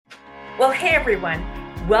Well, hey everyone,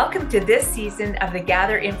 welcome to this season of the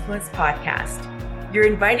Gather Influence podcast. You're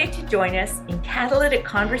invited to join us in catalytic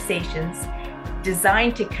conversations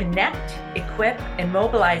designed to connect, equip, and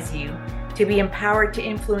mobilize you to be empowered to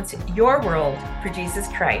influence your world for Jesus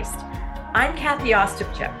Christ. I'm Kathy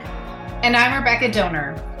Ostapchuk. And I'm Rebecca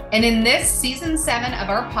Donor. And in this season 7 of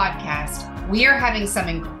our podcast, we are having some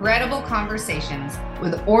incredible conversations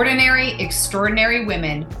with ordinary, extraordinary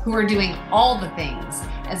women who are doing all the things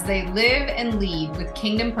as they live and lead with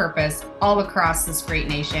kingdom purpose all across this great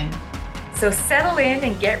nation. So settle in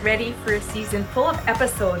and get ready for a season full of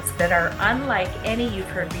episodes that are unlike any you've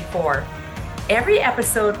heard before. Every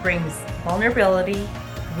episode brings vulnerability,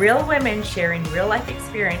 real women sharing real life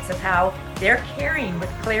experience of how they're carrying with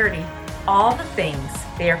clarity all the things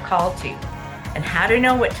they are called to, and how to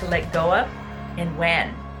know what to let go of and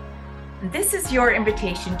when. This is your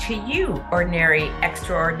invitation to you, ordinary,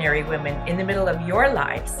 extraordinary women in the middle of your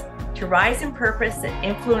lives, to rise in purpose and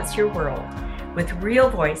influence your world with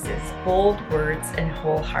real voices, bold words, and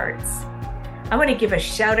whole hearts. I want to give a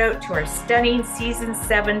shout out to our stunning Season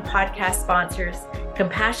 7 podcast sponsors,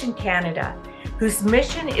 Compassion Canada, whose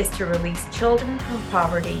mission is to release children from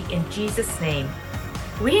poverty in Jesus' name.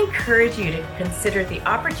 We encourage you to consider the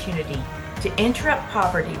opportunity to interrupt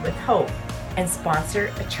poverty with hope and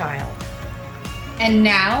sponsor a child. And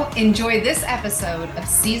now, enjoy this episode of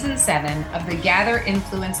Season 7 of the Gather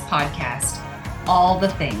Influence podcast, All the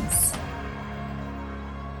Things.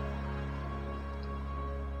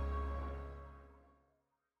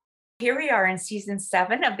 Here we are in Season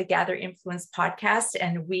 7 of the Gather Influence podcast,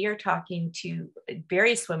 and we are talking to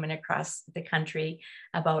various women across the country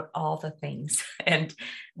about all the things. And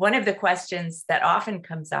one of the questions that often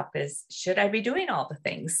comes up is, should I be doing all the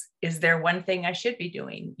things? Is there one thing I should be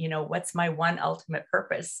doing? You know, what's my one ultimate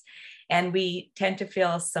purpose? And we tend to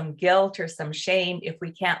feel some guilt or some shame if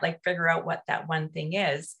we can't figure out what that one thing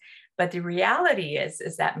is. But the reality is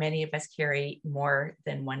that many of us carry more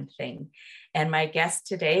than one thing. And my guest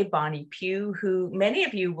today, Bonnie Pugh, who many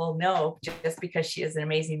of you will know just because she is an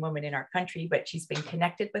amazing woman in our country, but she's been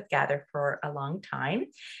connected with Gather for a long time.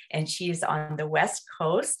 And she is on the West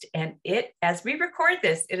Coast. And as we record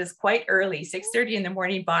this, it is quite early, 6:30 in the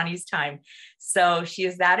morning, Bonnie's time. So she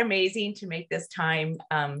is that amazing to make this time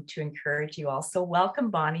to encourage you all. So welcome,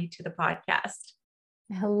 Bonnie, to the podcast.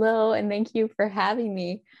 Hello, and thank you for having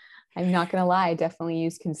me. I'm not going to lie, I definitely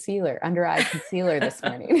used under eye concealer this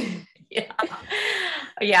morning.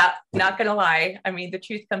 Yeah, not going to lie. I mean, the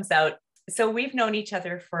truth comes out. So we've known each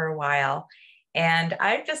other for a while, and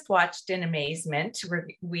I've just watched in amazement.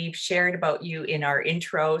 We've shared about you in our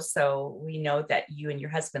intro, so we know that you and your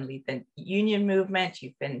husband lead the union movement.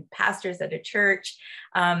 You've been pastors at a church,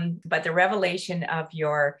 but the revelation of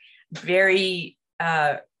your very,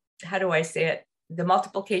 how do I say it? The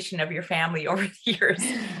multiplication of your family over the years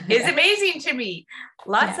is amazing to me.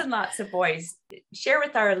 Lots and lots of boys. Share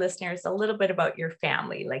with our listeners a little bit about your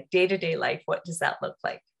family, like day-to-day life. What does that look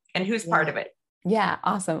like? And who's part of it? Yeah,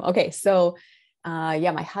 awesome. Okay. So,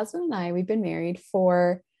 my husband and I, we've been married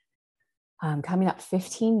for coming up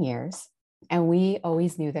 15 years. And we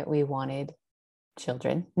always knew that we wanted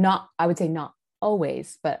children. I would say not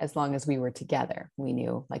always, but as long as we were together, we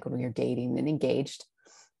knew, like when we were dating and engaged.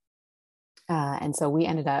 And so we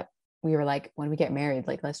were like, when we get married,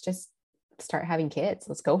 let's just start having kids.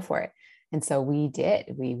 Let's go for it. And so we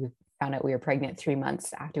did. We found out we were pregnant 3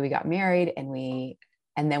 months after we got married, and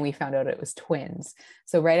then we found out it was twins.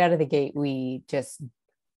 So right out of the gate, we just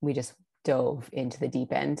dove into the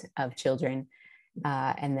deep end of children.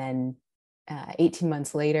 And then 18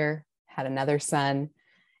 months later, had another son.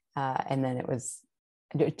 And then it was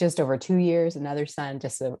just over 2 years, another son,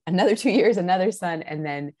 another 2 years, another son. And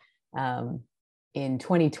then in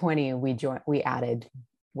 2020, we added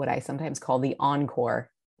what I sometimes call the encore,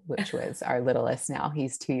 which was our littlest now.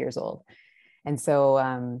 He's 2 years old. And so,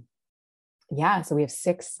 so we have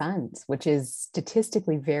 6 sons, which is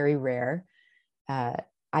statistically very rare. I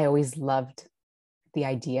always loved the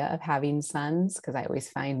idea of having sons because I always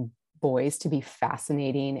find boys to be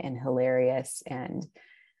fascinating and hilarious. And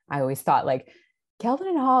I always thought Calvin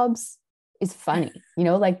and Hobbes is funny,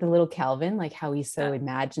 like the little Calvin, like how he's so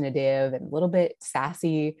imaginative and a little bit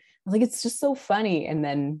sassy. I was like, it's just so funny. And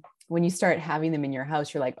then when you start having them in your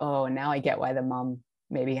house, you're like, oh, and now I get why the mom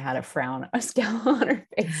maybe had a scowl on her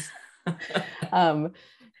face.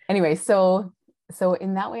 Anyway, so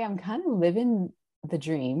in that way, I'm kind of living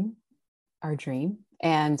our dream.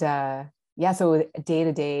 And so day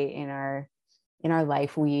to day in our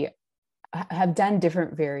life, we have done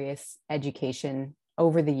different various education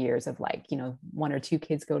over the years of 1 or 2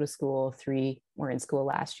 kids go to school, 3 were in school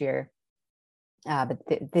last year. But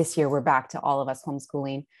this year we're back to all of us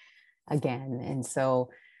homeschooling again. And so,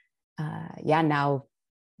 now,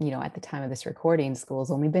 at the time of this recording, school's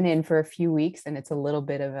only been in for a few weeks, and it's a little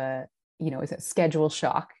bit of it's a schedule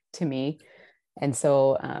shock to me. And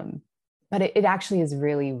so, but it actually is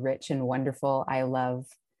really rich and wonderful. I love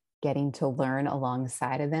getting to learn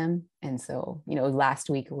alongside of them. And so, last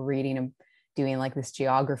week we're reading and doing like this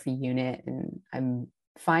geography unit, and I'm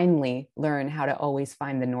finally learn how to always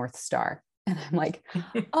find the North Star. And I'm like,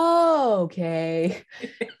 oh, okay.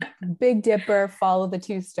 Big Dipper, follow the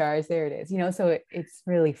 2 stars. There it is. So it's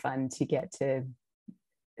really fun to get to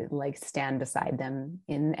like stand beside them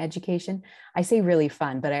in education. I say really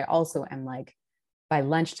fun, but I also am like, by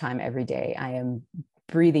lunchtime every day, I am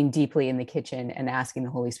breathing deeply in the kitchen and asking the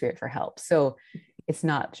Holy Spirit for help. So it's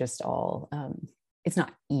not just all, it's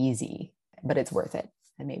not easy, but it's worth it.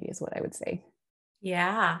 And maybe is what I would say.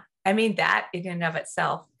 Yeah. I mean, that in and of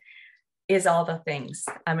itself is all the things.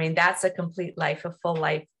 I mean, that's a complete life, a full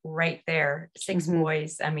life right there. 6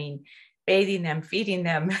 boys. I mean, bathing them, feeding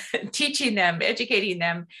them, teaching them, educating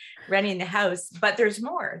them, running the house. But there's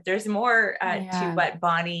more. There's more to what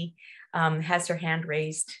Bonnie has her hand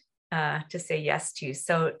raised to say yes to.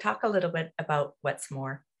 So talk a little bit about what's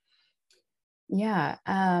more. Yeah.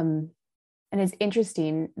 And it's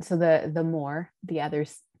interesting. So the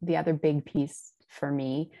other big piece for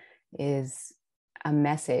me is a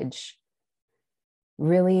message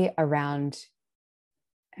really around,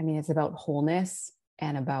 it's about wholeness,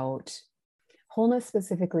 and about wholeness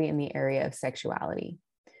specifically in the area of sexuality.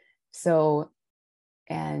 So,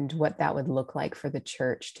 and what that would look like for the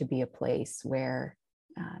church to be a place where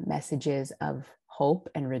messages of hope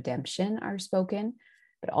and redemption are spoken,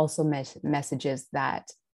 but also messages that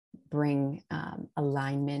bring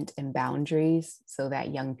alignment and boundaries so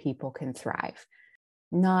that young people can thrive.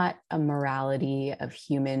 Not a morality of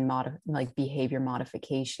human behavior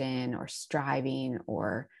modification or striving,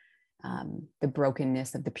 or the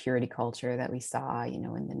brokenness of the purity culture that we saw, in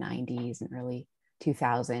the 90s and early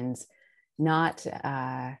 2000s. Not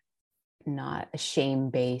a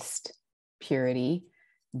shame-based purity,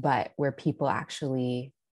 but where people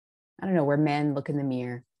actually, where men look in the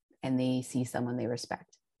mirror and they see someone they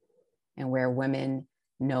respect, and where women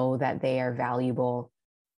know that they are valuable,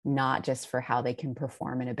 not just for how they can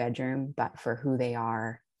perform in a bedroom, but for who they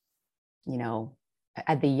are,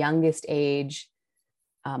 at the youngest age,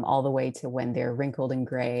 all the way to when they're wrinkled and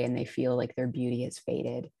gray and they feel like their beauty has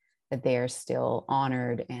faded, that they are still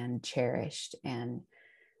honored and cherished. And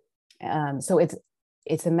so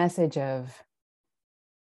it's a message of,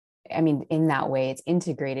 in that way, it's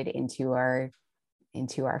integrated into our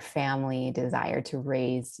family desire to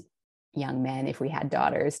raise young men. If we had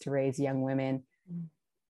daughters, to raise young women.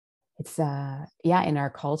 It's in our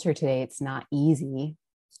culture today, it's not easy,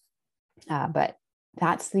 but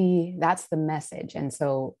that's the message. And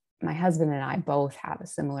so my husband and I both have a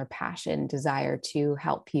similar passion, desire to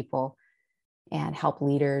help people and help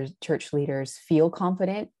leaders, church leaders, feel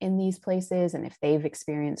confident in these places. And if they've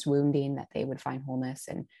experienced wounding, that they would find wholeness,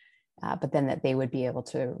 and but then that they would be able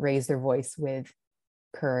to raise their voice with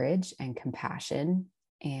courage and compassion,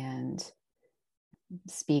 and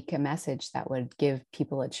speak a message that would give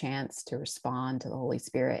people a chance to respond to the Holy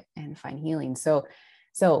Spirit and find healing. So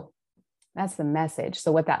that's the message.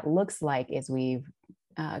 So what that looks like is we've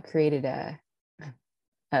created a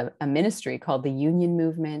ministry called the Union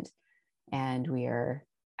Movement, and we are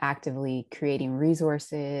actively creating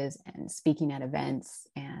resources and speaking at events.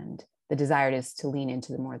 And the desire is to lean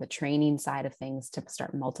into the training side of things, to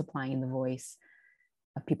start multiplying the voice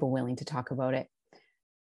of people willing to talk about it.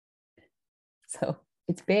 So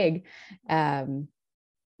it's big, but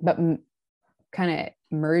kind of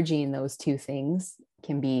merging those two things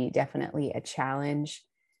can be definitely a challenge.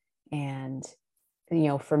 And,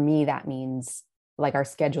 for me, that means like our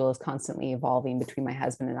schedule is constantly evolving between my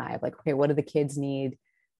husband and I, of like, okay, what do the kids need?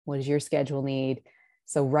 What does your schedule need?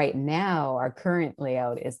 So right now, our current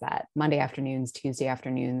layout is that Monday afternoons, Tuesday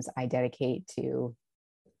afternoons, I dedicate to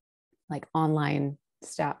like online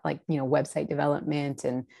stuff, like, website development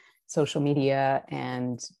and social media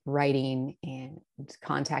and writing and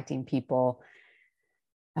contacting people.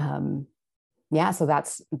 So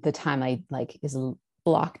that's the time I is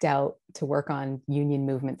blocked out to work on Union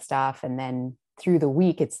Movement stuff. And then through the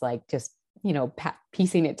week, it's like just,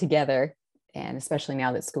 piecing it together. And especially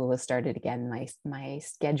now that school has started again, my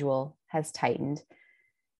schedule has tightened.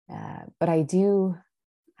 But I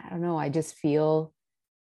don't know, I just feel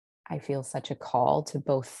such a call to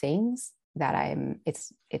both things, that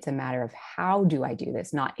it's a matter of how do I do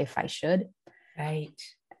this, not if I should. Right.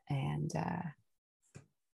 And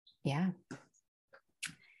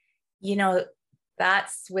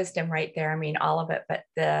that's wisdom right there. I mean, all of it, but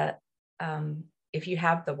if you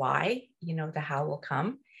have the why, the how will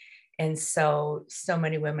come. And so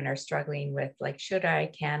many women are struggling with like, should I,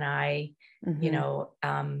 can I,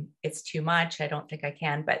 it's too much. I don't think I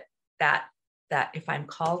can, but that if I'm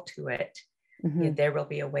called to it, there will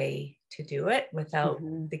be a way to do it without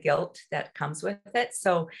the guilt that comes with it.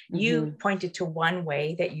 So you pointed to one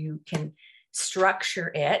way that you can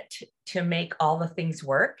structure it to make all the things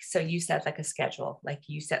work. So you said like a schedule, like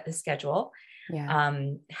you set the schedule. Yeah.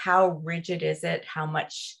 How rigid is it? How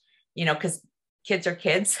much, because kids are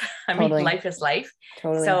kids. I Totally. mean, life is life.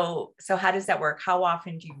 Totally. So how does that work? How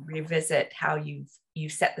often do you revisit how you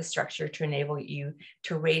set the structure to enable you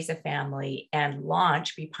to raise a family and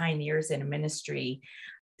be pioneers in a ministry,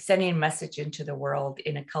 sending a message into the world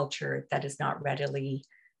in a culture that is not readily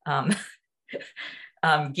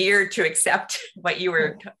geared to accept what you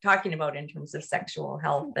were talking about in terms of sexual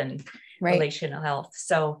health and relational health.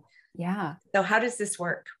 So how does this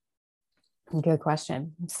work? Good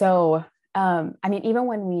question. So, I mean, even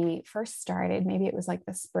when we first started, maybe it was like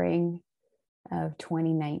the spring of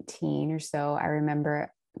 2019 or so, I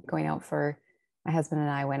remember my husband and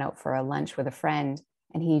I went out for a lunch with a friend,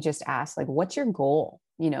 and he just asked, like, what's your goal,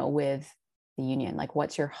 with the union? Like,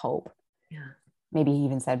 what's your hope? Yeah. Maybe he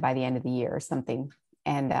even said by the end of the year or something.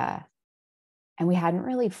 And we hadn't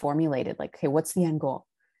really formulated like, okay, what's the end goal,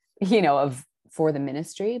 for the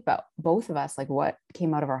ministry, but both of us, like what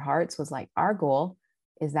came out of our hearts was like, our goal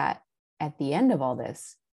is that at the end of all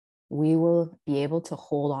this, we will be able to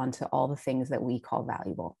hold on to all the things that we call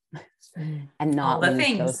valuable and not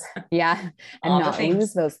lose those. Yeah. And not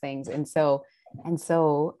lose those things. And so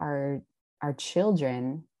our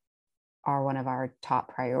children are one of our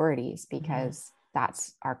top priorities, because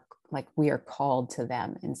that's we are called to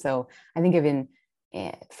them. And so I think of in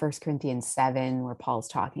 1 Corinthians 7, where Paul's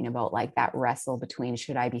talking about like that wrestle between,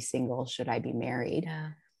 should I be single? Should I be married?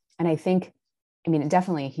 Yeah. And I think,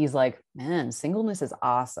 definitely he's like, man, singleness is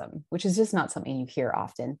awesome, which is just not something you hear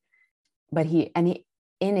often, but he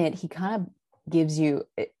kind of gives you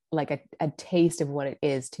like a taste of what it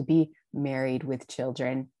is to be married with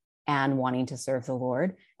children and wanting to serve the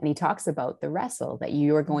Lord. And he talks about the wrestle that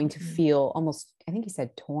you are going to feel almost, I think he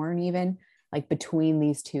said torn, even like between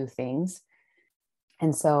these two things.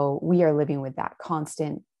 And so we are living with that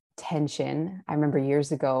constant tension. I remember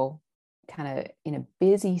years ago, kind of in a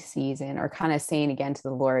busy season, or kind of saying again to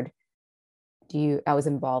the Lord, I was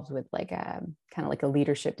involved with like a kind of like a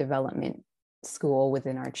leadership development school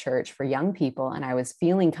within our church for young people. And I was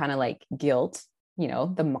feeling kind of like guilt,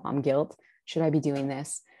 the mom guilt. Should I be doing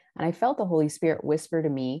this? And I felt the Holy Spirit whisper to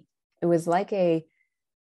me. It was like a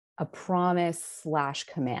promise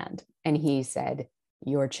 / command. And he said,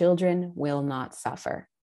 your children will not suffer.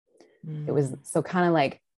 It was so kind of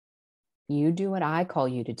like, you do what I call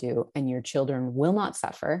you to do, and your children will not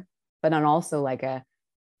suffer. But then also like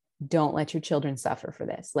don't let your children suffer for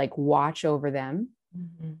this. Like, watch over them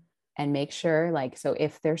and make sure, like, so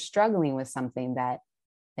if they're struggling with something, that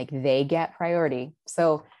like they get priority.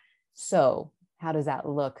 So how does that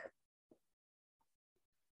look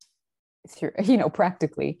through,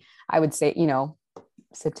 practically? I would say,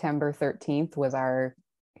 September 13th was our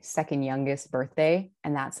second youngest birthday.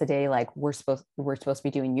 And that's the day, like we're supposed to be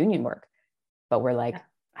doing union work, but we're like,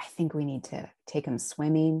 I think we need to take them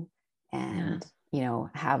swimming and,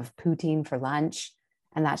 have poutine for lunch.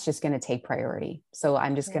 And that's just going to take priority. So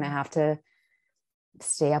I'm just going to have to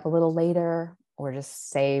stay up a little later, or just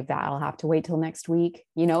say that I'll have to wait till next week,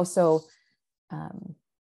 so,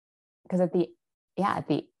 because at the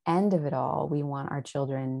end of it all, we want our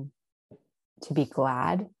children to be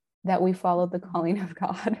glad that we followed the calling of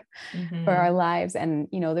God for our lives. And,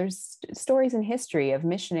 there's stories in history of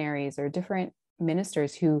missionaries or different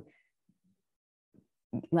ministers who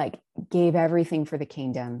like gave everything for the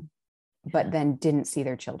kingdom, but then didn't see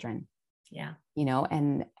their children. Yeah.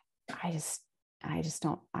 And I just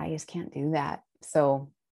can't do that.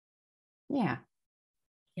 So, yeah.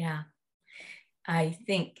 Yeah. I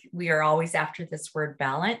think we are always after this word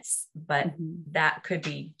balance, but that could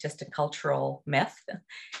be just a cultural myth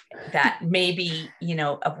that maybe,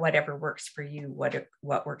 of whatever works for you,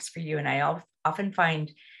 what works for you. And I often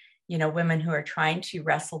find, women who are trying to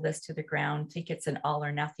wrestle this to the ground think it's an all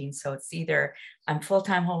or nothing. So it's either I'm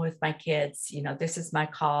full-time home with my kids, this is my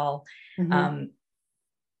call.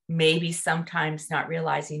 Maybe sometimes not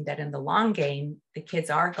realizing that in the long game, the kids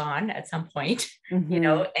are gone at some point,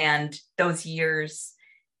 and those years,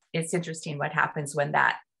 it's interesting what happens when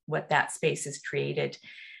what that space is created,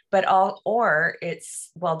 or it's,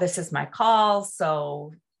 well, this is my call.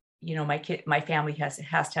 So, my family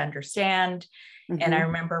has to understand. And I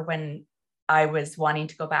remember when I was wanting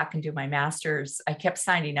to go back and do my master's, I kept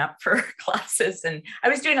signing up for classes, and I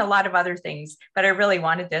was doing a lot of other things, but I really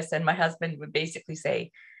wanted this. And my husband would basically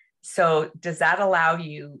say, so does that allow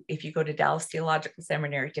you, if you go to Dallas Theological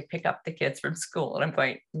Seminary, to pick up the kids from school? And I'm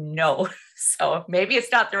going, no. So maybe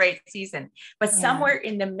it's not the right season, but somewhere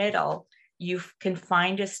in the middle, you can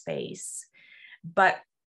find a space.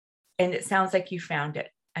 And it sounds like you found it.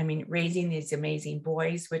 I mean, raising these amazing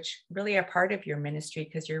boys, which really are part of your ministry,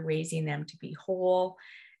 because you're raising them to be whole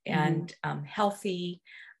and healthy,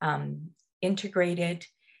 integrated.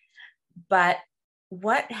 But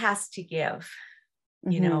what has to give?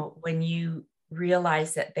 You know, when you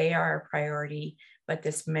realize that they are a priority, but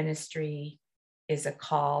this ministry is a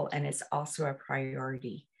call and it's also a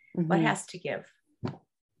priority, what has to give?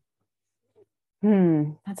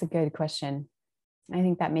 That's a good question. I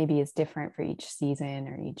think that maybe is different for each season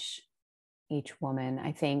or each woman.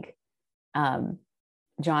 I think John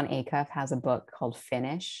Acuff has a book called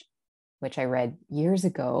Finish, which I read years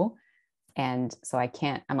ago. And so I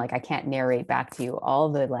can't narrate back to you all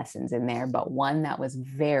the lessons in there, but one that was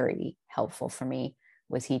very helpful for me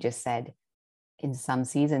was, he just said, in some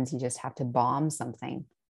seasons, you just have to bomb something,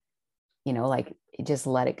 you know, like just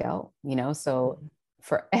let it go, you know? So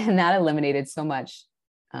and that eliminated so much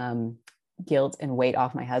guilt and weight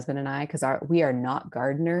off my husband and I, because we are not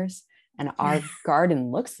gardeners, and our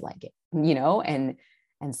garden looks like it, you know? And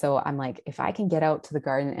so I'm like, if I can get out to the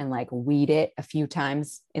garden and like weed it a few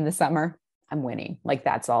times in the summer, I'm winning. Like,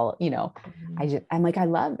 that's all, you know, I'm like, I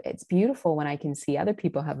love it. It's beautiful when I can see other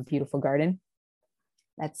people have a beautiful garden.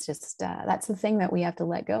 That's just, that's the thing that we have to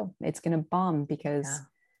let go. It's going to bomb because,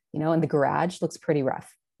 you know, and the garage looks pretty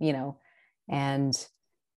rough, you know, and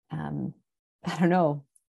I don't know.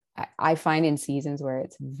 I find in seasons where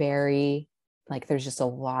it's very, like, there's just a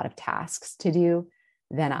lot of tasks to do,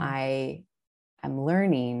 then I'm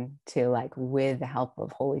learning to, like, with the help of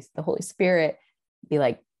the Holy Spirit, be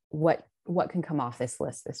like, what can come off this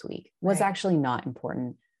list this week? What's actually not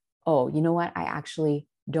important? Oh, you know what? I actually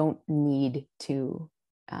don't need to,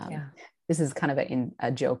 this is kind of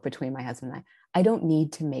a joke between my husband and I don't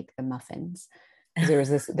need to make the muffins. There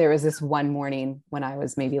was this one morning when I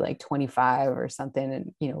was maybe like 25 or something,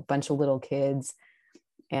 and, you know, a bunch of little kids.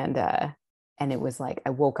 And it was like,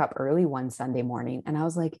 I woke up early one Sunday morning and I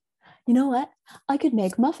was like, you know what? I could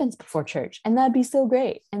make muffins before church, and that'd be so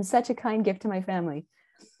great and such a kind gift to my family.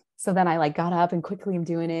 So then I like got up and quickly I'm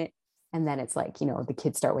doing it. And then it's like, you know, the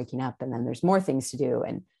kids start waking up and then there's more things to do.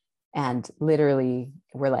 And literally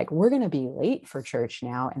we're like, we're going to be late for church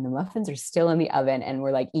now. And the muffins are still in the oven, and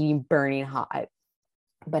we're like eating burning hot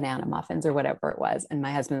banana muffins or whatever it was. And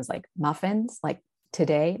my husband was like, muffins, like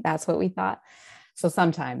today? That's what we thought. So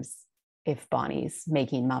sometimes if Bonnie's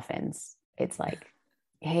making muffins, it's like,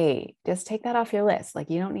 hey, just take that off your list.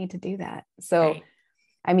 Like, you don't need to do that. So,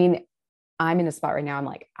 I mean, I'm in a spot right now. I'm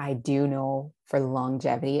like, I do know for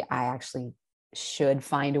longevity, I actually should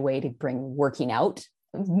find a way to bring working out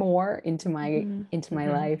more into my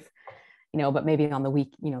life, you know, but maybe on the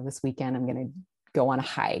week, you know, this weekend, I'm going to go on a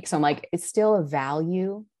hike. So I'm like, it's still a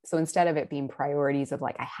value. So instead of it being priorities of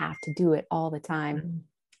like, I have to do it all the time,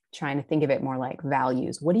 trying to think of it more like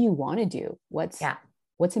values. What do you want to do? What's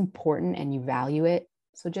important, and you value it.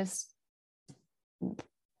 So just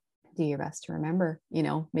do your best to remember, you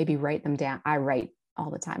know, maybe write them down. I write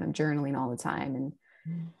all the time. I'm journaling all the time,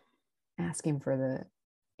 and asking for the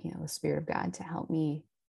Spirit of God to help me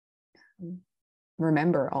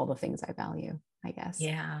remember all the things I value, I guess.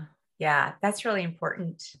 Yeah, that's really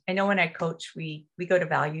important. I know when I coach, we go to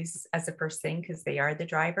values as the first thing, because they are the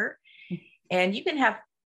driver. And you can have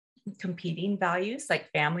competing values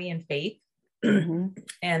like family and faith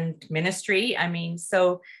and ministry. I mean,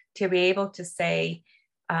 so to be able to say,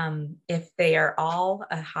 if they are all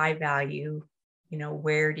a high value, you know,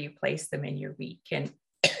 where do you place them in your week, and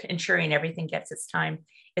ensuring everything gets its time.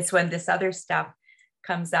 It's when this other stuff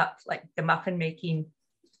comes up, like the muffin making.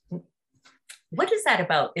 What is that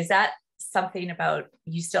about? Is that something about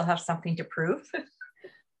you still have something to prove?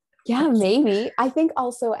 Yeah, maybe. I think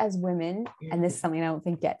also as women, and this is something I don't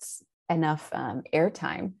think gets enough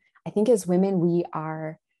airtime. I think as women, we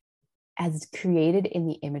are as created in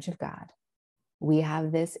the image of God. We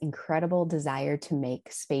have this incredible desire to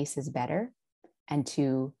make spaces better, and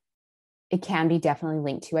it can be definitely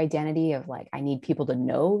linked to identity of like, I need people to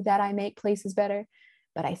know that I make places better.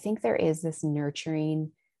 But I think there is this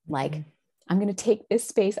nurturing, like, I'm going to take this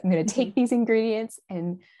space, I'm going to take these ingredients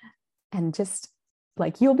and just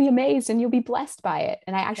like, you'll be amazed and you'll be blessed by it.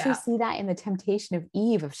 And I actually see that in the temptation of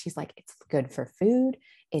Eve, she's like, it's good for food.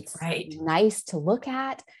 It's nice to look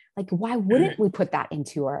at. Like, why wouldn't we put that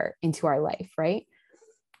into our life? Right.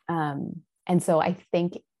 And so I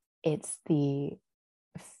think it's the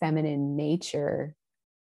feminine nature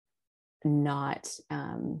not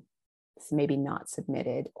maybe not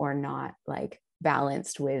submitted or not like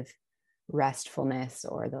balanced with restfulness,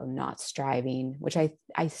 or the not striving, which I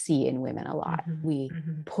see in women a lot. We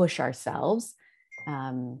push ourselves,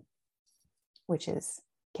 which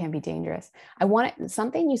can be dangerous. I want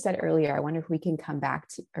something you said earlier. I wonder if we can come back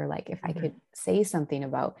to, or like if I could say something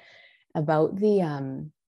about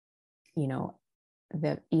the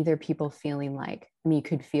the either people feeling like, I mean, you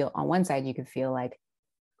could feel on one side, you could feel like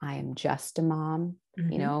I am just a mom,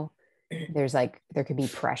 there's like, there could be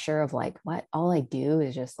pressure of like, what, all I do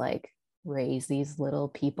is just like raise these little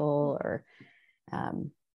people, or,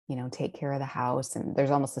 take care of the house. And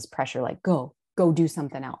there's almost this pressure, like, go do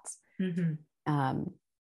something else. And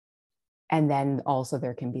then also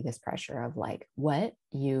there can be this pressure of like, what,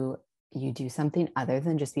 you do something other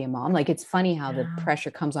than just be a mom. Like, it's funny how the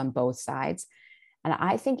pressure comes on both sides. And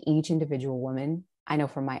I think each individual woman, I know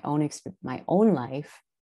from my own life,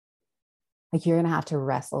 like, you're going to have to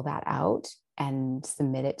wrestle that out and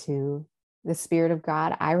submit it to the Spirit of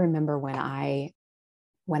God. I remember when I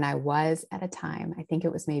was at a time, I think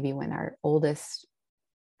it was maybe when our oldest,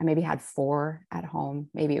 I maybe had 4 at home,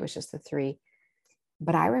 maybe it was just the 3,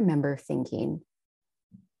 but I remember thinking,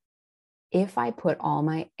 if I put all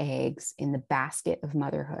my eggs in the basket of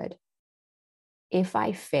motherhood, if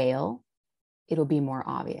I fail, it'll be more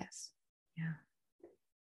obvious. Yeah.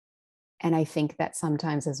 And I think that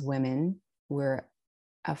sometimes as women, we're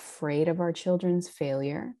afraid of our children's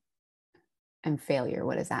failure. And failure,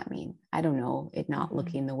 what does that mean? I don't know. It not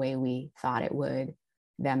looking the way we thought it would,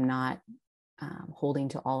 them not holding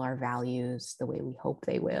to all our values the way we hope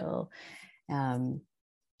they will.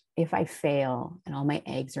 If I fail and all my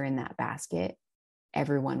eggs are in that basket,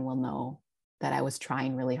 everyone will know that I was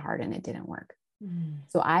trying really hard and it didn't work.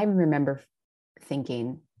 So I remember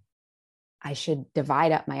thinking I should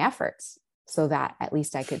divide up my efforts so that at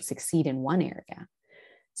least I could succeed in one area.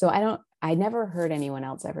 So I never heard anyone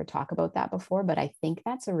else ever talk about that before, but I think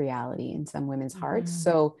that's a reality in some women's hearts.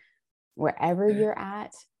 So wherever you're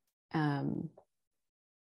at, I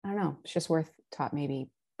don't know, it's just worth maybe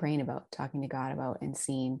praying about, talking to God about, and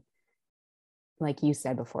seeing, like you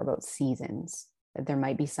said before, about seasons, that there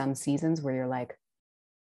might be some seasons where you're like,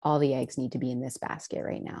 all the eggs need to be in this basket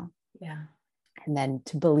right now. Yeah. And then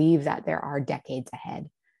to believe that there are decades ahead.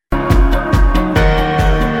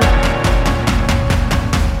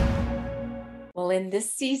 Well, in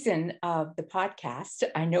this season of the podcast,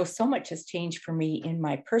 I know so much has changed for me in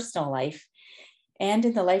my personal life and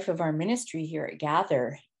in the life of our ministry here at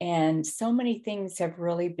Gather. And so many things have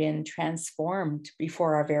really been transformed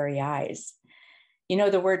before our very eyes.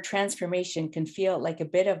 The word transformation can feel like a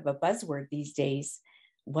bit of a buzzword these days.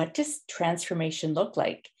 What does transformation look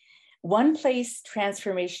like? One place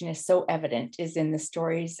transformation is so evident is in the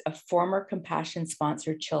stories of former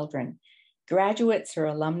Compassion-sponsored children, graduates or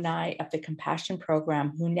alumni of the Compassion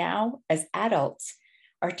program, who now, as adults,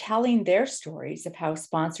 are telling their stories of how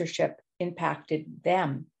sponsorship impacted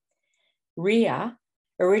them. Ria,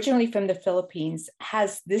 originally from the Philippines,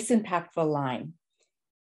 has this impactful line: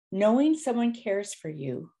 knowing someone cares for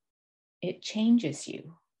you, it changes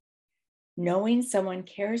you. Knowing someone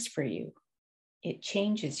cares for you, it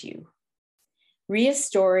changes you. Ria's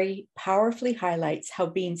story powerfully highlights how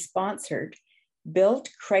being sponsored built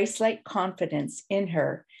Christ-like confidence in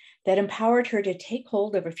her that empowered her to take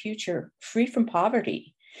hold of a future free from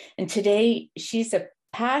poverty. And today, she's a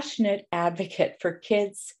passionate advocate for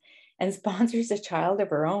kids and sponsors a child of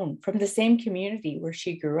her own from the same community where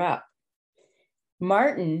she grew up.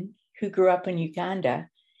 Martin, who grew up in Uganda,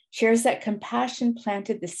 shares that Compassion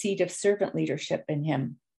planted the seed of servant leadership in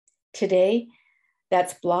him. Today,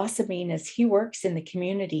 that's blossoming as he works in the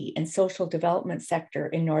community and social development sector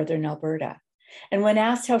in Northern Alberta. And when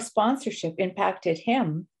asked how sponsorship impacted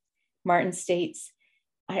him, Martin states,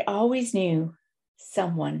 "I always knew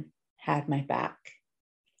someone had my back."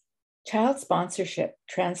 Child sponsorship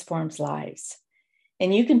transforms lives.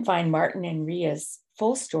 And you can find Martin and Ria's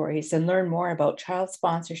full stories and learn more about child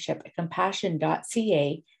sponsorship at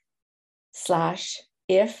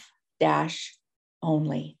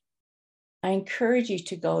compassion.ca/if-only. I encourage you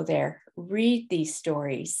to go there, read these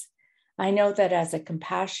stories. I know that as a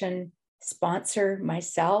Compassion sponsor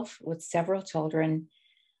myself with several children,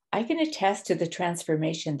 I can attest to the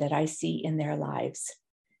transformation that I see in their lives.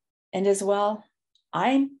 And as well,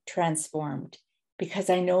 I'm transformed because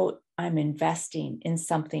I know I'm investing in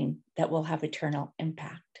something that will have eternal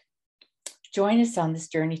impact. Join us on this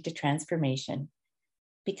journey to transformation.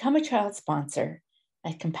 Become a child sponsor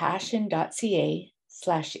at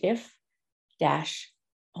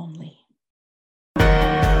compassion.ca/if-only.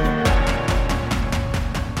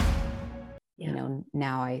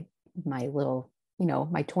 now my little,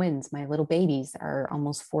 my twins, my little babies are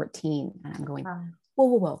almost 14, and I'm going,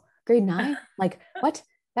 whoa, grade 9? Like, what?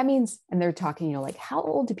 That means, and they're talking, like, how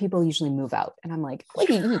old do people usually move out? And I'm like, well,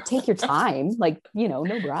 you take your time, like, no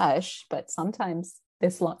rush, but sometimes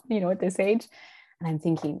this long, at this age. And I'm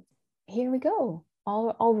thinking, here we go,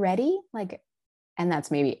 already, like, and that's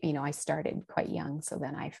maybe, I started quite young. So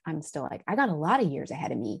then I'm still like, I got a lot of years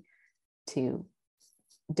ahead of me to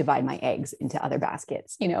divide my eggs into other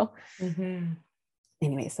baskets, Mm-hmm.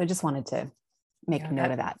 Anyway, so I just wanted to make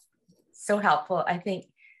note of that. So helpful. I think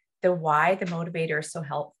the why, the motivator is so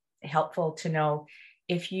helpful to know.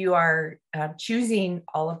 If you are choosing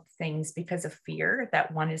all of the things because of fear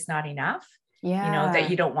that one is not enough, that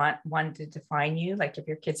you don't want one to define you, like if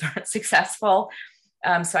your kids aren't successful.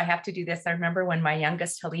 So I have to do this. I remember when my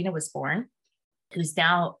youngest, Helena, was born, who's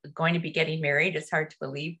now going to be getting married. It's hard to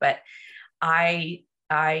believe, but I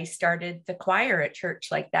started the choir at church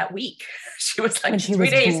like that week. She was like 3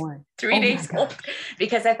 days old,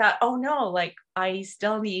 because I thought, oh no, like I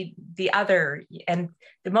still need the other. And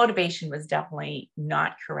the motivation was definitely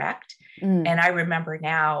not correct. And I remember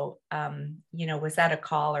now, was that a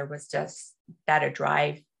call, or was just that a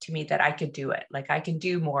drive to me that I could do it? Like I can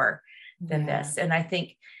do more than this. And I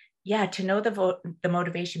think, to know the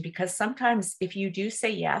motivation, because sometimes if you do say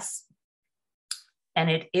yes, and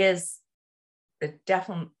it is the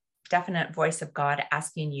definite voice of God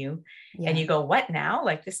asking you, and you go, what now?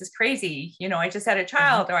 Like, this is crazy. I just had a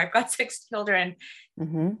child, or I've got 6 children,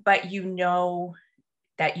 but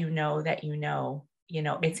that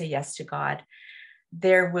it's a yes to God.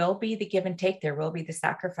 There will be the give and take. There will be the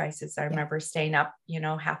sacrifices. I remember staying up,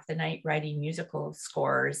 half the night writing musical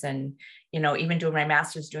scores, and, even doing my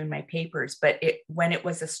master's, doing my papers. But when it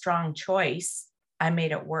was a strong choice, I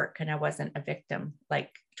made it work, and I wasn't a victim, like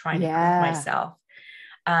trying to prove myself.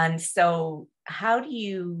 And so how do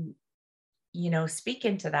you, speak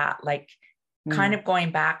into that, like kind of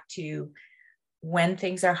going back to when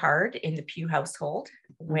things are hard in the Pew household,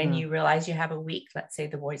 when you realize you have a week, let's say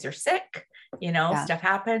the boys are sick, stuff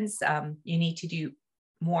happens. You need to do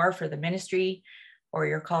more for the ministry, or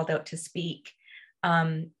you're called out to speak.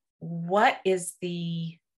 What is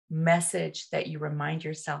the message that you remind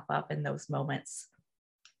yourself of in those moments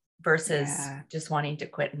versus just wanting to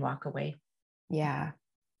quit and walk away? Yeah.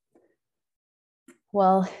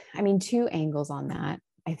 Well, I mean, 2 angles on that.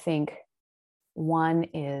 I think one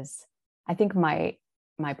is, I think my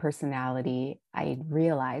personality, I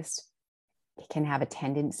realized, can have a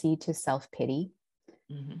tendency to self-pity.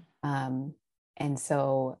 And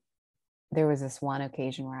so there was this one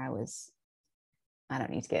occasion where I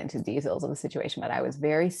don't need to get into the details of the situation, but I was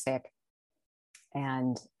very sick,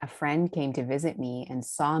 and a friend came to visit me and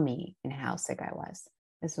saw me and how sick I was.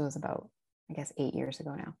 This was about, I guess, 8 years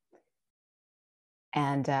ago now.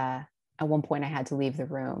 And at one point I had to leave the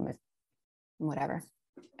room, whatever.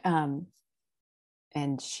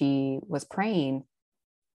 And she was praying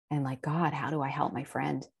and like, God, how do I help my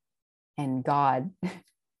friend? And God,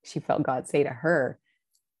 she felt God say to her,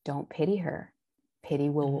 don't pity her. Pity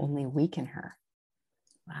will only weaken her.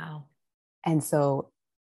 Wow. And so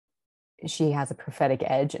she has a prophetic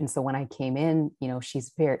edge. And so when I came in,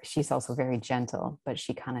 she's also very gentle, but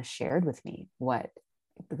she kind of shared with me what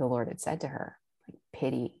the Lord had said to her, like,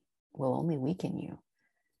 pity will only weaken you.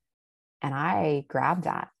 And I grabbed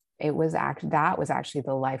that. That was actually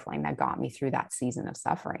the lifeline that got me through that season of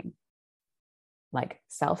suffering. Like,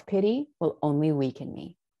 self-pity will only weaken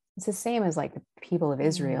me. It's the same as like the people of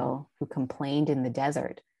Israel who complained in the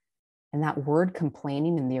desert. And that word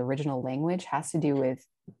complaining in the original language has to do with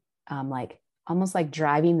like almost like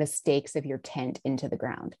driving the stakes of your tent into the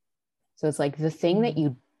ground. So it's like the thing that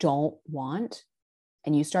you don't want,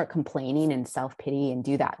 and you start complaining and self-pity and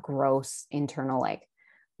do that gross internal, like,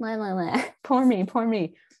 la, la, la, poor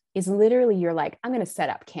me, is literally, you're like, I'm going to set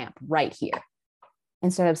up camp right here.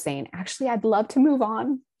 Instead of saying, actually, I'd love to move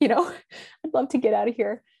on, I'd love to get out of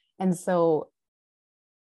here. And so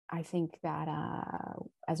I think that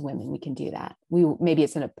as women, we can do that. Maybe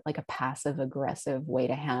it's like a passive aggressive way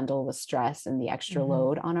to handle the stress and the extra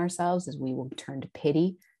load on ourselves, is we will turn to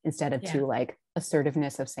pity instead of to like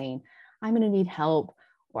assertiveness of saying, I'm going to need help,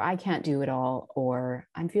 or I can't do it all, or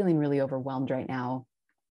I'm feeling really overwhelmed right now.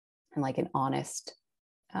 And like an honest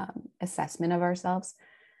assessment of ourselves.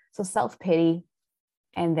 So self-pity,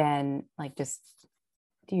 and then like, just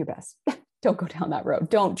do your best. Don't go down that road.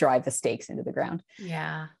 Don't drive the stakes into the ground.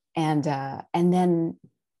 Yeah. And then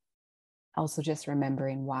also just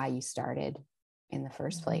remembering why you started in the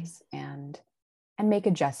first place, and make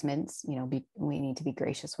adjustments. We need to be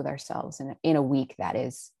gracious with ourselves. And in a week that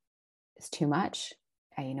is too much,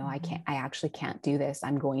 I actually can't do this.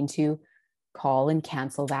 I'm going to call and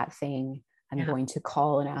cancel that thing. I'm going to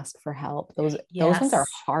call and ask for help. Those ones are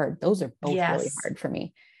hard. Those are both really hard for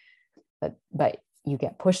me. But you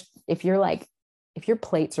get pushed. If your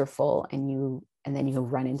plates are full and then you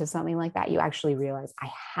run into something like that, you actually realize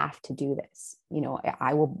I have to do this.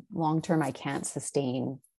 I will long-term, I can't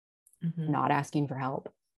sustain not asking for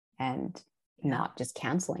help and not just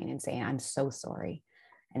canceling and saying, I'm so sorry,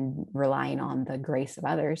 and relying on the grace of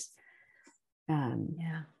others.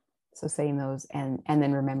 So saying those and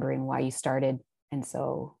then remembering why you started. And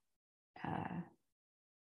so,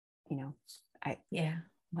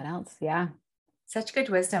 what else? Yeah. Such good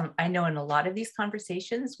wisdom. I know in a lot of these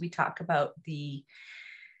conversations, we talk about the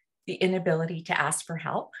inability to ask for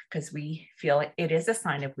help because we feel like it is a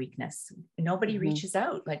sign of weakness. Nobody reaches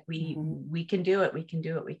out. Like we can do it. We can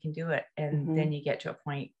do it. We can do it. And then you get to a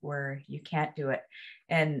point where you can't do it.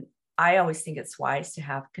 And I always think it's wise to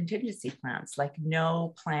have contingency plans. Like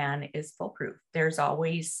no plan is foolproof. There's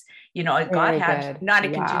always, God had not a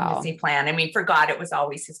contingency plan. I mean, for God, it was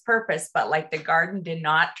always his purpose, but like the garden did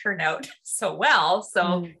not turn out so well.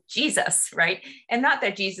 So Jesus, right? And not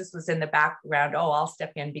that Jesus was in the background, I'll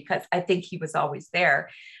step in, because I think he was always there.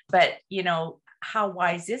 But, how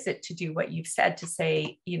wise is it to do what you've said, to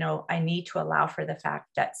say, I need to allow for the fact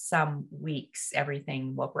that some weeks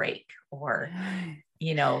everything will break, or,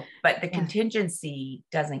 but the contingency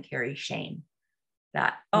doesn't carry shame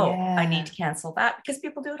that, I need to cancel that, because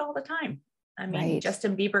people do it all the time. I mean,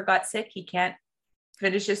 Justin Bieber got sick. He can't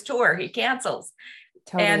finish his tour. He cancels.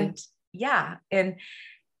 Totally. And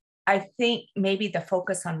I think maybe the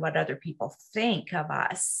focus on what other people think of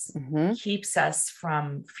us keeps us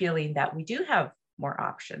from feeling that we do have more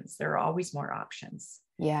options. There are always more options.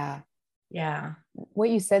 Yeah. Yeah.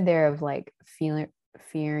 What you said there of like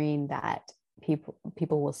fearing that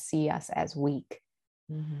people will see us as weak.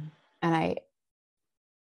 And I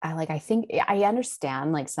think I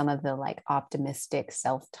understand like some of the like optimistic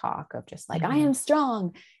self-talk of just like, I am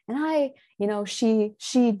strong. And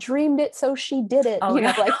she dreamed it, so she did it.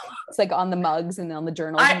 Like it's like on the mugs and on the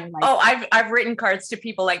journals. I've written cards to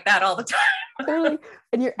people like that all the time. Totally.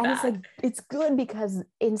 And it's like, it's good because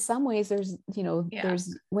in some ways there's,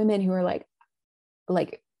 there's women who are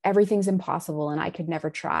like everything's impossible and I could never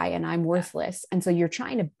try and I'm worthless. And so you're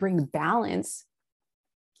trying to bring balance.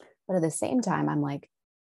 But at the same time, I'm like,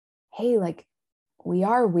 hey, like we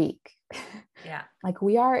are weak. Yeah. like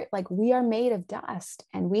we are made of dust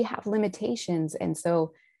and we have limitations. And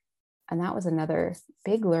that was another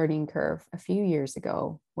big learning curve a few years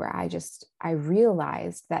ago where I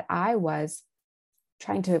realized that I was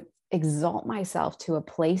trying to exalt myself to a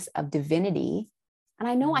place of divinity. And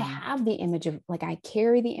I know I have the image of, like, I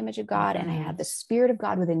carry the image of God and I have the Spirit of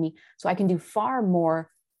God within me. So I can do far more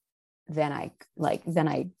than I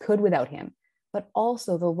could without him. But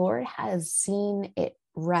also the Lord has seen it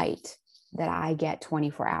right that I get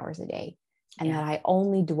 24 hours a day and that I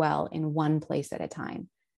only dwell in one place at a time.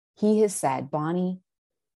 He has said, Bonnie,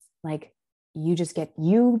 like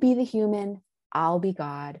you be the human, I'll be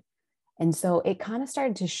God. And so it kind of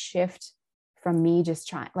started to shift from me just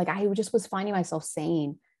trying, like I just was finding myself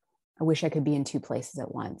saying, I wish I could be in two places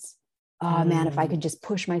at once. Oh man, if I could just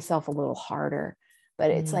push myself a little harder.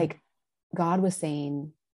 But it's like God was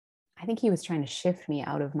saying, I think he was trying to shift me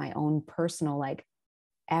out of my own personal like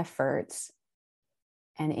efforts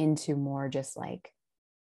and into more just like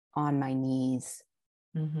on my knees.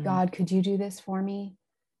 God, could you do this for me?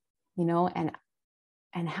 And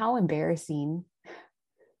how embarrassing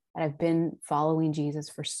that I've been following Jesus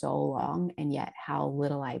for so long, and yet how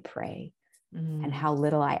little I pray and how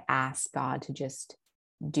little I ask God to just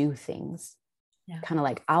do things. Kind of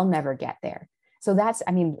like, I'll never get there. So that's,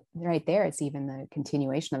 I mean, right there, it's even the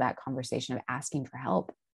continuation of that conversation of asking for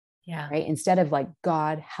help. Yeah. Right. Instead of like,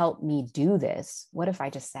 God, help me do this. What if I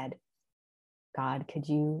just said, God, could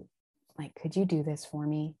you do this for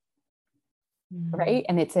me? Right.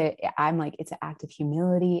 And it's an act of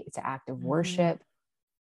humility. It's an act of worship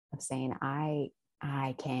of saying, I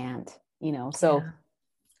can't, so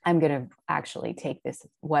I'm going to actually take this,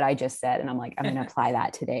 what I just said. And I'm like, I'm going to apply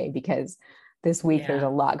that today, because this week there's a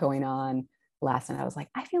lot going on. Last night I was like,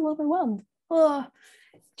 I feel overwhelmed. Oh,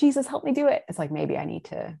 Jesus, help me do it. It's like, maybe I need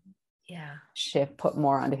to put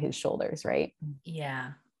more onto his shoulders. Right.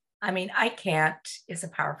 Yeah. I mean, I can't is a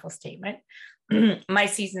powerful statement. My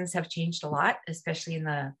seasons have changed a lot, especially in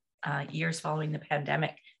the years following the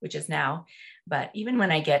pandemic, which is now. But even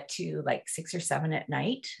when I get to like 6 or 7 at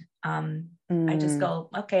night, I just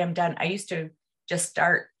go, okay, I'm done. I used to just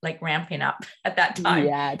start like ramping up at that time.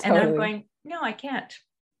 Yeah, totally. And I'm going, no, I can't.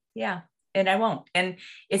 Yeah. and I won't. And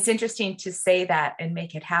it's interesting to say that and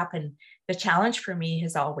make it happen. The challenge for me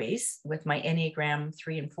is always with my Enneagram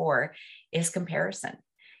 3 and 4 is comparison.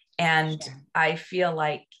 And Sure. I feel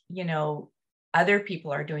like, other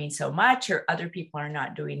people are doing so much or other people are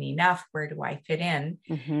not doing enough. Where do I fit in?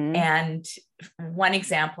 Mm-hmm. And one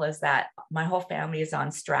example is that my whole family is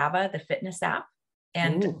on Strava, the fitness app.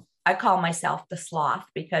 And Ooh. I call myself the sloth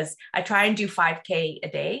because I try and do 5K a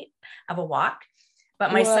day of a walk.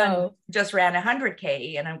 But my son just ran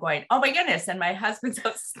 100K and I'm going, oh my goodness. And my husband's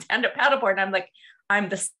a stand-up paddleboard. And I'm like, I'm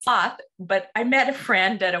the sloth. But I met a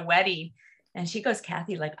friend at a wedding and she goes,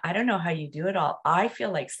 Kathy, like, I don't know how you do it all. I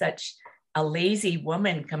feel like such a lazy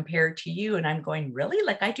woman compared to you. And I'm going, really?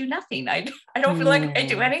 Like, I do nothing. I don't feel like I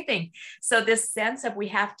do anything. So this sense of we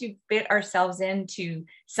have to fit ourselves into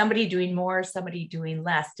somebody doing more, somebody doing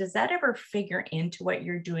less. Does that ever figure into what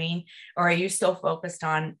you're doing? Or are you so focused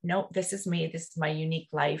on, nope, this is me. This is my unique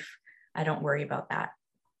life. I don't worry about that.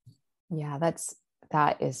 Yeah,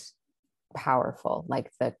 that is powerful.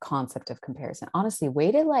 Like the concept of comparison, honestly,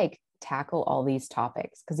 way to like tackle all these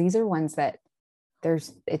topics. Cause these are ones that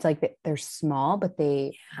it's like they're small, but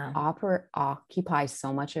they occupy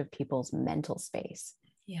so much of people's mental space.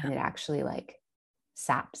 Yeah. And it actually like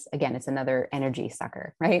saps. Again, it's another energy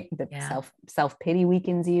sucker, right? The self-pity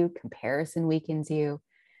weakens you, comparison weakens you.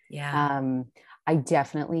 Yeah. I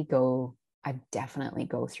definitely go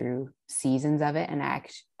through seasons of it. And I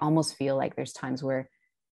almost feel like there's times where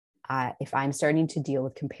if I'm starting to deal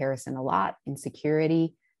with comparison a lot,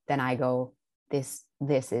 insecurity, then I go,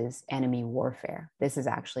 this is enemy warfare. This is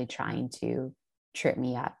actually trying to trip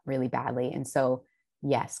me up really badly. And so,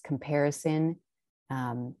 yes, comparison.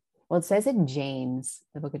 Well, it says in James,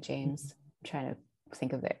 the book of James, I'm trying to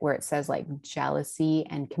think of it, where it says like jealousy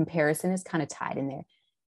and comparison is kind of tied in there.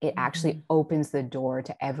 It actually opens the door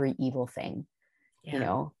to every evil thing,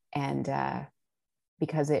 and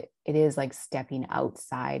because it is like stepping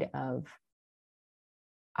outside of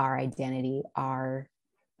our identity, our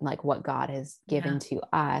like what God has given to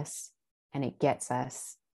us, and it gets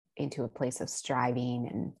us into a place of striving.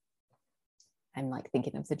 And I'm like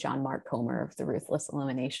thinking of the John Mark Comer of The Ruthless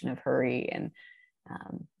Elimination of Hurry, and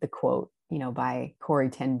the quote, by Corrie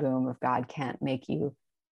ten Boom, if God can't make you,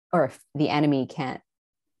 or if the enemy can't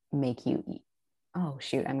make you eat. Oh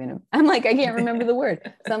shoot, I'm like, I can't remember the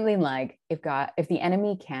word. Something like, if the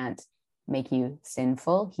enemy can't make you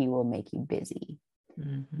sinful, he will make you busy.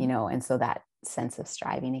 And so that sense of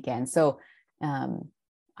striving again. So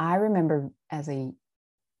I remember I was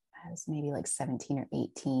maybe like 17 or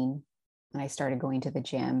 18 when I started going to the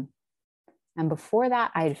gym. And before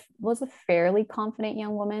that, I was a fairly confident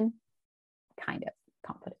young woman, kind of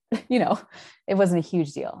confident, it wasn't a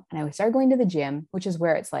huge deal. And I started going to the gym, which is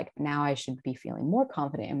where it's like, now I should be feeling more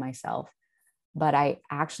confident in myself. But I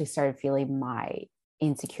actually started feeling my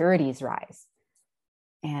insecurities rise.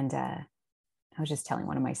 And I was just telling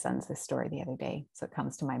one of my sons this story the other day, so it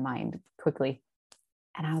comes to my mind quickly.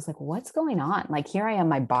 And I was like, what's going on? Like, here I am,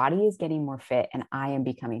 my body is getting more fit and I am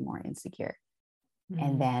becoming more insecure.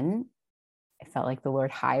 And then I felt like the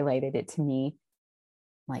Lord highlighted it to me,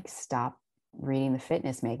 like, stop reading the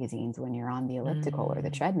fitness magazines when you're on the elliptical or the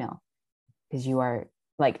treadmill, because you are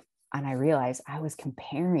like, and I realized I was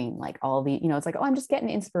comparing like all the, it's like, oh, I'm just getting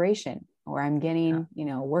inspiration, or I'm getting,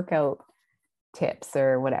 workout tips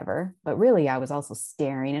or whatever. But really, I was also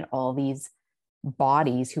staring at all these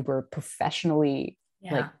bodies who were professionally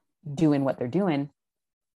like doing what they're doing.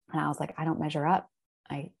 And I was like, I don't measure up.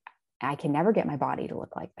 I can never get my body to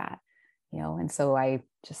look like that, and so I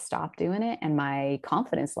just stopped doing it, and my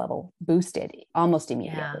confidence level boosted almost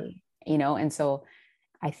immediately, and so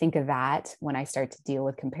I think of that when I start to deal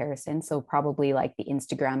with comparison. So probably like the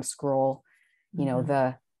Instagram scroll,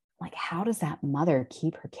 the like, how does that mother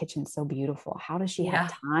keep her kitchen so beautiful? How does she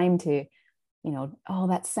have time to, oh,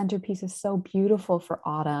 that centerpiece is so beautiful for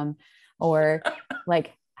autumn, or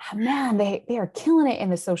like, man, they are killing it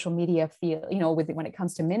in the social media field, when it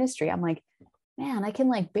comes to ministry. I'm like, man, I can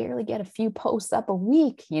like barely get a few posts up a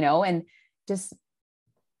week, and just,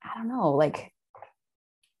 I don't know, like,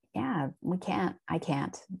 I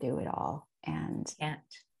can't do it all. And and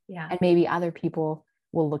maybe other people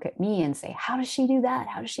will look at me and say, how does she do that?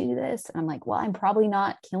 How does she do this? And I'm like, well, I'm probably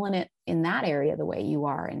not killing it in that area the way you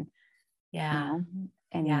are. And,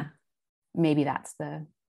 maybe that's the,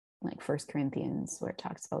 like 1 Corinthians, where it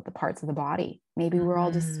talks about the parts of the body. Maybe we're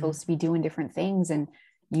all just supposed to be doing different things, and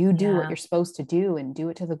you do what you're supposed to do and do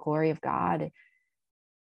it to the glory of God,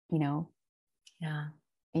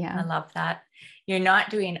 I love that. You're not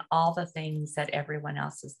doing all the things that everyone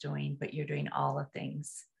else is doing, but you're doing all the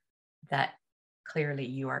things that clearly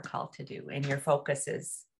you are called to do. And your focus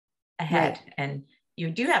is ahead. Right. And you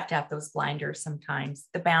do have to have those blinders sometimes,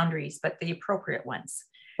 the boundaries, but the appropriate ones,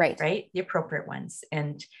 Right. right? The appropriate ones.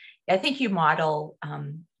 And I think you model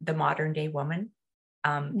the modern day woman,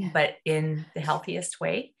 but in the healthiest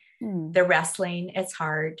way. The wrestling, it's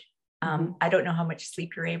hard. I don't know how much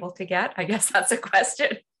sleep you're able to get. I guess that's a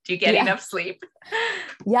question. Do you get enough sleep?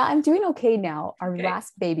 Yeah, I'm doing okay now. Our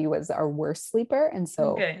last baby was our worst sleeper. And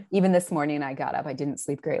so even this morning I got up, I didn't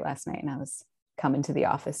sleep great last night, and I was coming to the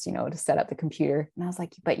office, to set up the computer. And I was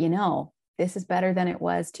like, but this is better than it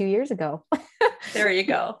was 2 years ago. There you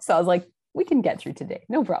go. So I was like, we can get through today.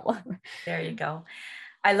 No problem. There you go.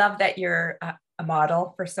 I love that you're a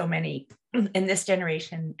model for so many in this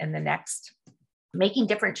generation and the next, making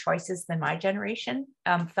different choices than my generation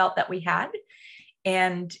felt that we had,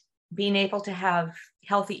 and being able to have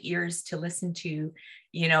healthy ears to listen to,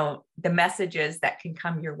 the messages that can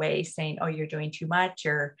come your way saying, oh, you're doing too much,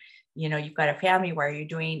 or, you've got a family, where you're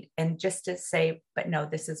doing, and just to say, but no,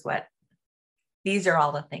 these are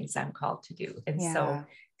all the things I'm called to do. And so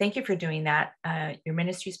thank you for doing that. Your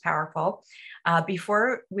ministry is powerful.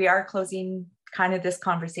 Before we are closing kind of this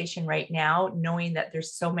conversation right now, knowing that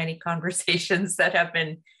there's so many conversations that have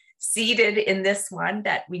been seeded in this one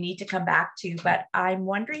that we need to come back to, but I'm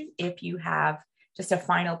wondering if you have just a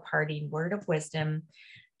final parting word of wisdom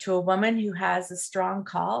to a woman who has a strong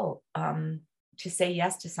call to say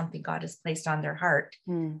yes to something God has placed on their heart,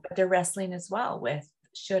 but they're wrestling as well with,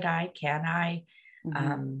 should I, can I,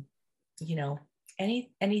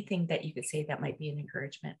 anything that you could say that might be an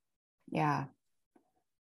encouragement. Yeah.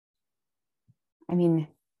 I mean,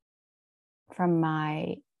 from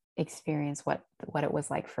my experience, what it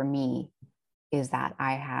was like for me is that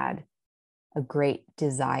I had a great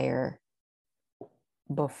desire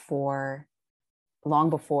long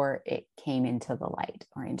before it came into the light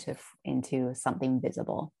or into something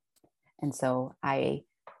visible. And so I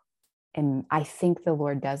think the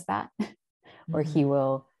Lord does that, where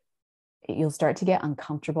you'll start to get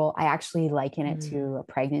uncomfortable. I actually liken it to a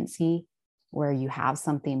pregnancy, where you have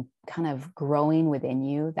something kind of growing within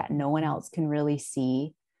you that no one else can really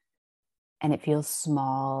see. And it feels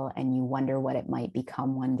small, and you wonder what it might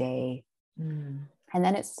become one day. And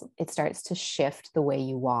then it starts to shift the way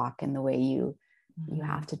you walk and the way you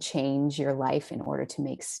have to change your life in order to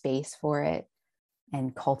make space for it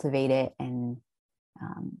and cultivate it. And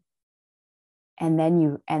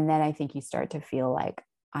then I think you start to feel like,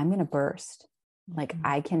 I'm going to burst. Like,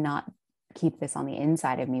 I cannot keep this on the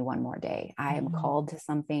inside of me one more day. I am called to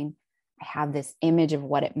something. I have this image of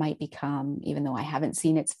what it might become, even though I haven't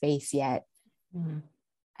seen its face yet.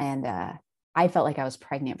 And I felt like I was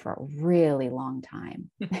pregnant for a really long time.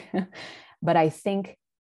 But I think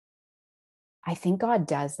God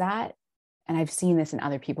does that. And I've seen this in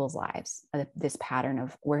other people's lives, this pattern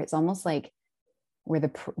of where it's almost like where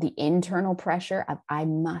the internal pressure of, I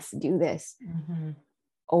must do this,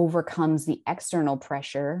 overcomes the external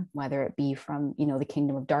pressure, whether it be from, the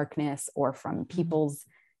kingdom of darkness, or from people's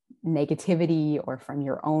negativity, or from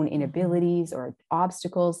your own inabilities or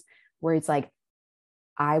obstacles, where it's like,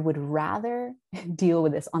 I would rather deal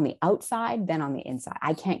with this on the outside than on the inside.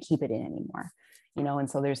 I can't keep it in anymore, And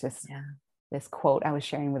so there's this quote I was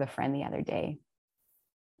sharing with a friend the other day.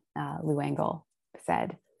 Lou Engle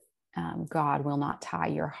said, God will not tie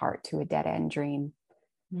your heart to a dead end dream.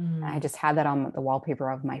 I just had that on the wallpaper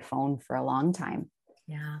of my phone for a long time.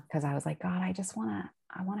 Yeah. Because I was like, God, I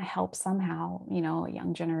want to help somehow, a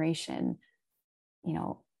young generation,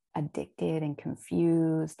 addicted and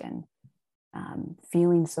confused and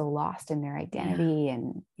feeling so lost in their identity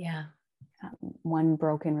and one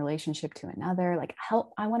broken relationship to another. Like,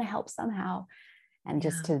 I want to help somehow. And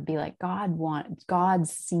just to be like, God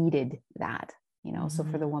seeded that, so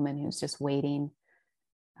for the woman who's just waiting,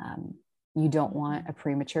 you don't want a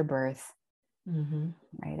premature birth,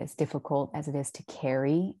 right? As difficult as it is to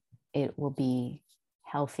carry, it will be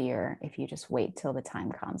healthier if you just wait till the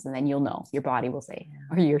time comes, and then you'll know, your body will say,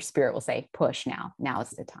 or your spirit will say, push now is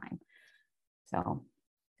the time. So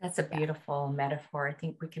that's a beautiful metaphor. I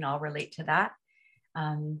think we can all relate to that.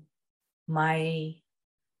 My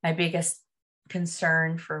biggest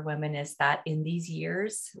concern for women is that in these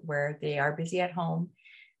years where they are busy at home,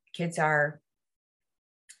 kids are,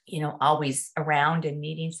 always around and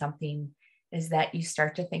needing something, is that you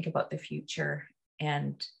start to think about the future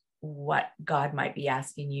and what God might be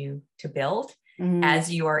asking you to build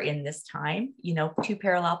as you are in this time, two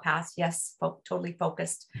parallel paths. Yes, totally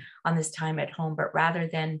focused on this time at home, but rather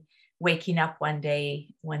than waking up one day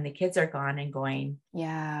when the kids are gone and going,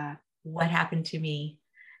 what happened to me?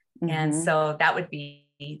 And so that would be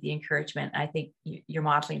the encouragement. I think you're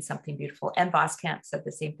modeling something beautiful. And Voskamp said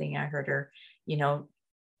the same thing. I heard her,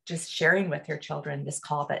 just sharing with her children this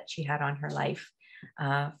call that she had on her life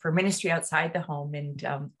for ministry outside the home. And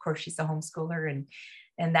of course, she's a homeschooler.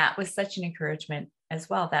 And that was such an encouragement as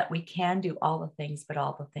well, that we can do all the things, but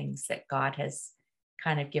all the things that God has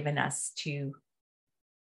kind of given us to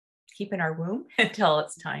keep in our womb until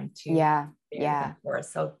it's time to for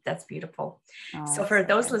us. So that's beautiful. So for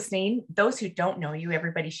those listening, those who don't know you,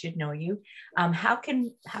 everybody should know you. How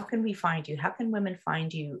can we find you? How can women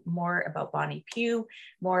find you? More about Bonnie Pugh,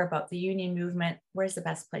 more about the union movement? Where's the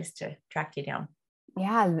best place to track you down?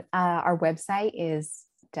 Yeah, our website is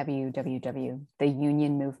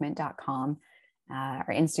www.theunionmovement.com.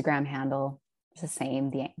 Our Instagram handle is the same,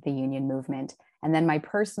 the Union Movement. And then my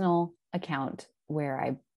personal account, where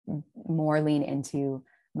I more lean into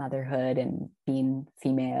motherhood and being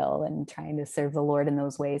female and trying to serve the Lord in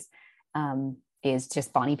those ways, is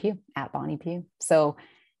just Bonnie Pugh, at Bonnie Pugh. So,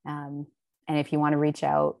 and if you want to reach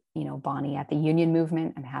out, Bonnie at the Union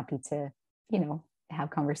Movement, I'm happy to, have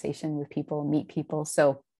conversation with people, meet people.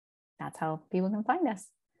 So that's how people can find us.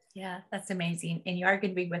 Yeah, that's amazing. And you are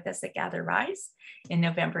going to be with us at Gather Rise in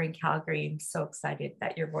November in Calgary. I'm so excited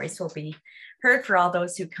that your voice will be heard for all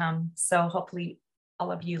those who come. So hopefully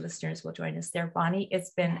all of you listeners will join us there. Bonnie,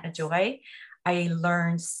 it's been a joy. I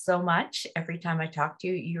learned so much every time I talk to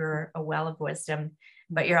you. You're a well of wisdom,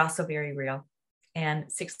 but you're also very real. And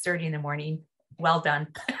 6:30 in the morning, well done.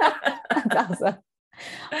 That's awesome.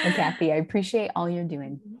 Well, Kathy, I appreciate all you're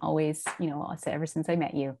doing. Always, ever since I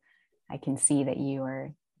met you, I can see that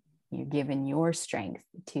you're given your strength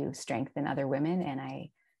to strengthen other women. And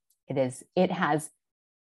it has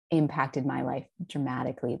impacted my life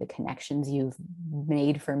dramatically. The connections you've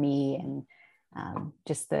made for me, and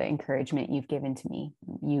just the encouragement you've given to me,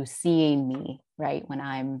 you seeing me right when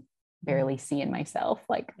I'm barely seeing myself,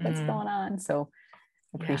 like what's going on. So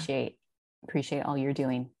appreciate all you're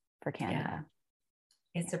doing for Canada. Yeah.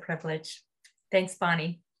 It's a privilege. Thanks,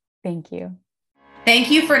 Bonnie. Thank you.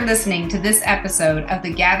 Thank you for listening to this episode of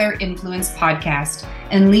the Gather Influence podcast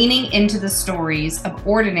and leaning into the stories of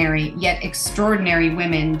ordinary yet extraordinary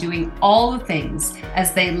women doing all the things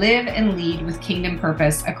as they live and lead with kingdom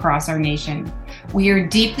purpose across our nation. We are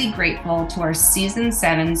deeply grateful to our Season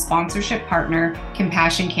 7 sponsorship partner,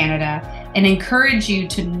 Compassion Canada, and encourage you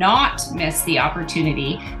to not miss the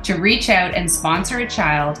opportunity to reach out and sponsor a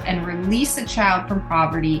child and release a child from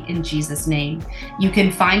poverty in Jesus' name. You can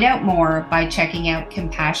find out more by checking out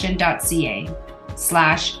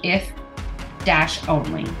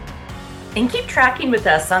compassion.ca/if-only. And keep tracking with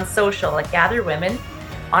us on social at Gather Women,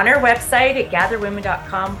 on our website at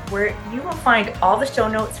gatherwomen.com, where you will find all the show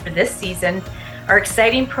notes for this season, our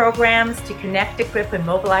exciting programs to connect, equip, and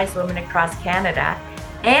mobilize women across Canada,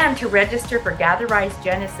 and to register for Gather Rise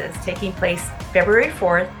Genesis, taking place February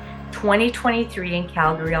 4th, 2023 in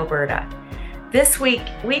Calgary, Alberta. This week,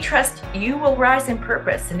 we trust you will rise in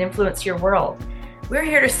purpose and influence your world. We're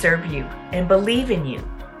here to serve you and believe in you.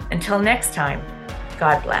 Until next time,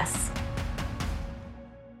 God bless.